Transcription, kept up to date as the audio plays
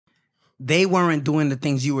they weren't doing the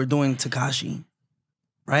things you were doing, Tekashi,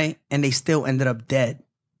 right? And they still ended up dead.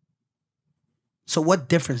 So what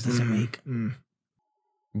difference does it make?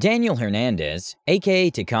 Daniel Hernandez,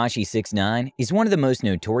 aka Tekashi 6ix9ine, is one of the most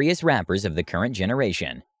notorious rappers of the current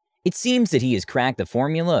generation. It seems that he has cracked the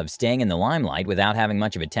formula of staying in the limelight without having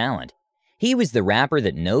much of a talent. He was the rapper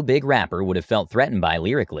that no big rapper would have felt threatened by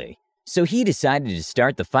lyrically, so he decided to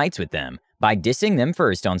start the fights with them by dissing them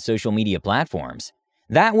first on social media platforms.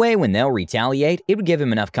 That way, when they'll retaliate, it would give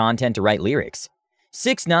him enough content to write lyrics.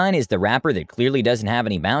 6ix9ine is the rapper that clearly doesn't have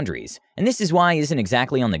any boundaries, and this is why he isn't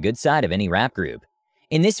exactly on the good side of any rap group.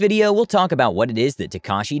 In this video, we'll talk about what it is that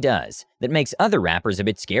Tekashi does that makes other rappers a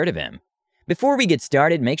bit scared of him. Before we get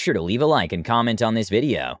started, make sure to leave a like and comment on this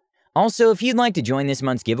video. Also, if you'd like to join this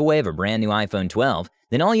month's giveaway of a brand new iPhone 12,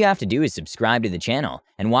 then all you have to do is subscribe to the channel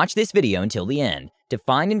and watch this video until the end to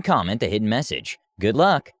find and comment the hidden message. Good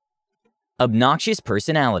luck! Obnoxious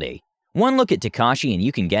personality. One look at Tekashi and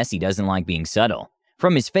you can guess he doesn't like being subtle.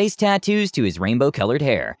 From his face tattoos to his rainbow-colored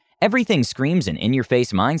hair, everything screams an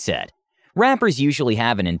in-your-face mindset. Rappers usually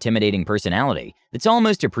have an intimidating personality that's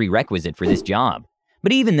almost a prerequisite for this job.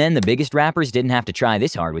 But even then, the biggest rappers didn't have to try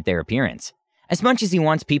this hard with their appearance. As much as he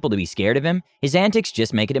wants people to be scared of him, his antics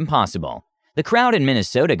just make it impossible. The crowd in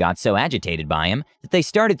Minnesota got so agitated by him that they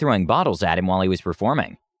started throwing bottles at him while he was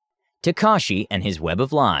performing. Tekashi and his web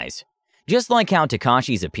of lies. Just like how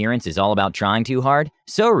Tekashi's appearance is all about trying too hard,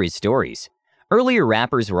 so are his stories. Earlier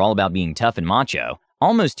rappers were all about being tough and macho,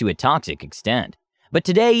 almost to a toxic extent. But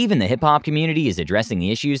today, even the hip-hop community is addressing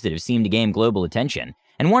the issues that have seemed to gain global attention,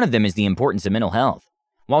 and one of them is the importance of mental health.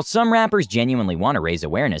 While some rappers genuinely want to raise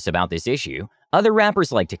awareness about this issue, other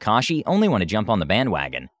rappers like Tekashi only want to jump on the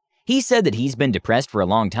bandwagon. He said that he's been depressed for a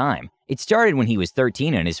long time. It started when he was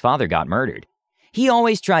 13 and his father got murdered. He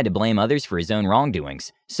always tried to blame others for his own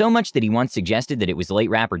wrongdoings, so much that he once suggested that it was late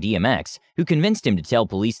rapper DMX who convinced him to tell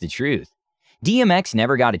police the truth. DMX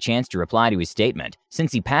never got a chance to reply to his statement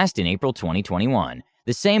since he passed in April 2021,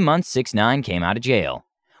 the same month 6ix9ine came out of jail.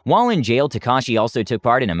 While in jail, Tekashi also took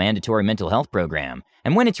part in a mandatory mental health program,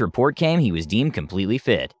 and when its report came, he was deemed completely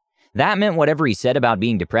fit. That meant whatever he said about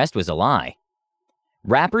being depressed was a lie.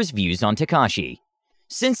 Rappers' views on Tekashi.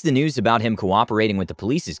 Since the news about him cooperating with the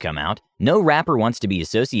police has come out, no rapper wants to be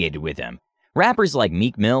associated with him. Rappers like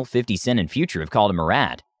Meek Mill, 50 Cent, and Future have called him a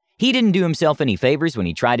rat. He didn't do himself any favors when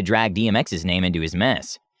he tried to drag DMX's name into his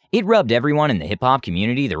mess. It rubbed everyone in the hip-hop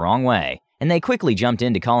community the wrong way, and they quickly jumped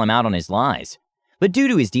in to call him out on his lies. But due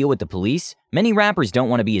to his deal with the police, many rappers don't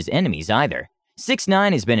want to be his enemies either.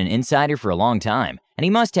 6ix9ine has been an insider for a long time, and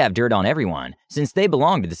he must have dirt on everyone, since they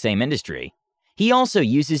belong to the same industry. He also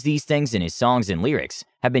uses these things in his songs and lyrics,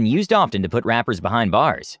 have been used often to put rappers behind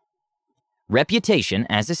bars. Reputation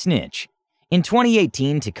as a snitch. In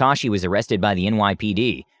 2018, Tekashi was arrested by the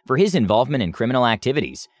NYPD for his involvement in criminal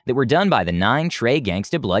activities that were done by the 9 Trey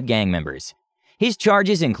Gangsta Blood gang members. His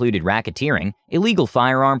charges included racketeering, illegal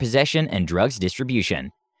firearm possession, and drugs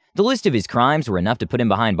distribution. The list of his crimes were enough to put him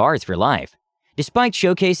behind bars for life. Despite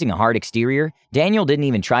showcasing a hard exterior, Daniel didn't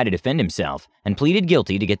even try to defend himself and pleaded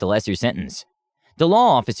guilty to get the lesser sentence. The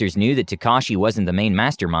law officers knew that Tekashi wasn't the main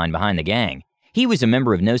mastermind behind the gang. He was a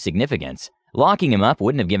member of no significance. Locking him up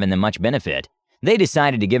wouldn't have given them much benefit. They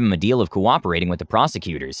decided to give him a deal of cooperating with the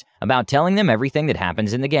prosecutors about telling them everything that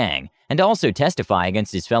happens in the gang and also testify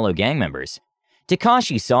against his fellow gang members.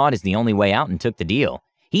 Tekashi saw it as the only way out and took the deal.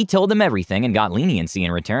 He told them everything and got leniency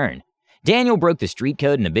in return. Daniel broke the street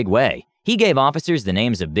code in a big way. He gave officers the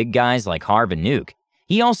names of big guys like Harv and Nuke.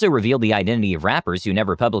 He also revealed the identity of rappers who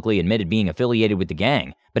never publicly admitted being affiliated with the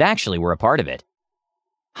gang, but actually were a part of it.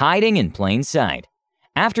 Hiding in plain sight.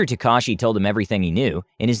 After Tekashi told him everything he knew,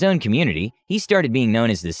 in his own community, he started being known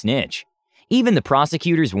as the snitch. Even the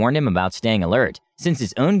prosecutors warned him about staying alert, since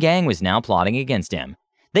his own gang was now plotting against him.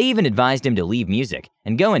 They even advised him to leave music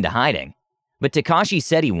and go into hiding. But Tekashi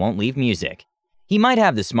said he won't leave music. He might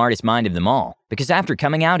have the smartest mind of them all, because after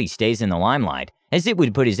coming out he stays in the limelight, as it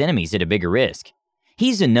would put his enemies at a bigger risk.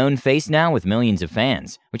 He's a known face now with millions of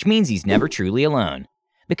fans, which means he's never truly alone.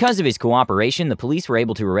 Because of his cooperation, the police were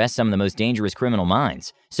able to arrest some of the most dangerous criminal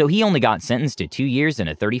minds, so he only got sentenced to 2 years and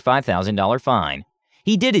a $35,000 fine.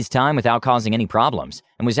 He did his time without causing any problems,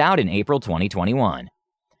 and was out in April 2021.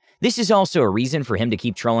 This is also a reason for him to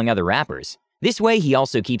keep trolling other rappers. This way, he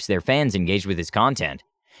also keeps their fans engaged with his content.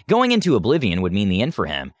 Going into oblivion would mean the end for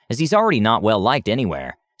him, as he's already not well liked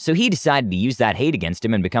anywhere, so he decided to use that hate against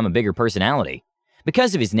him and become a bigger personality.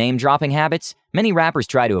 Because of his name-dropping habits, many rappers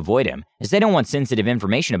try to avoid him, as they don't want sensitive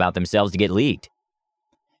information about themselves to get leaked.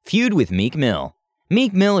 Feud with Meek Mill.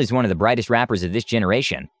 Meek Mill is one of the brightest rappers of this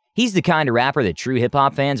generation. He's the kind of rapper that true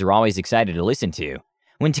hip-hop fans are always excited to listen to.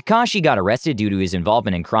 When Tekashi got arrested due to his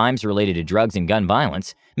involvement in crimes related to drugs and gun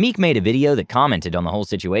violence, Meek made a video that commented on the whole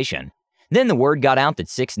situation. Then the word got out that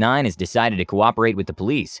 6ix9ine has decided to cooperate with the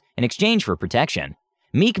police in exchange for protection.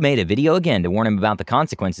 Meek made a video again to warn him about the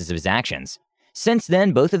consequences of his actions. Since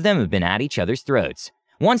then, both of them have been at each other's throats.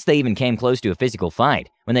 Once they even came close to a physical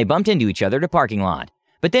fight when they bumped into each other at a parking lot.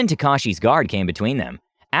 But then Tekashi's guard came between them.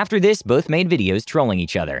 After this, both made videos trolling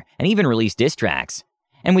each other and even released diss tracks.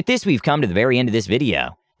 And with this, we've come to the very end of this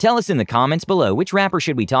video. Tell us in the comments below which rapper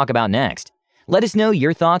should we talk about next. Let us know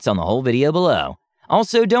your thoughts on the whole video below.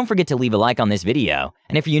 Also, don't forget to leave a like on this video,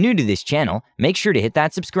 and if you're new to this channel, make sure to hit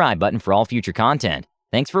that subscribe button for all future content.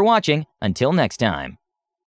 Thanks for watching, until next time.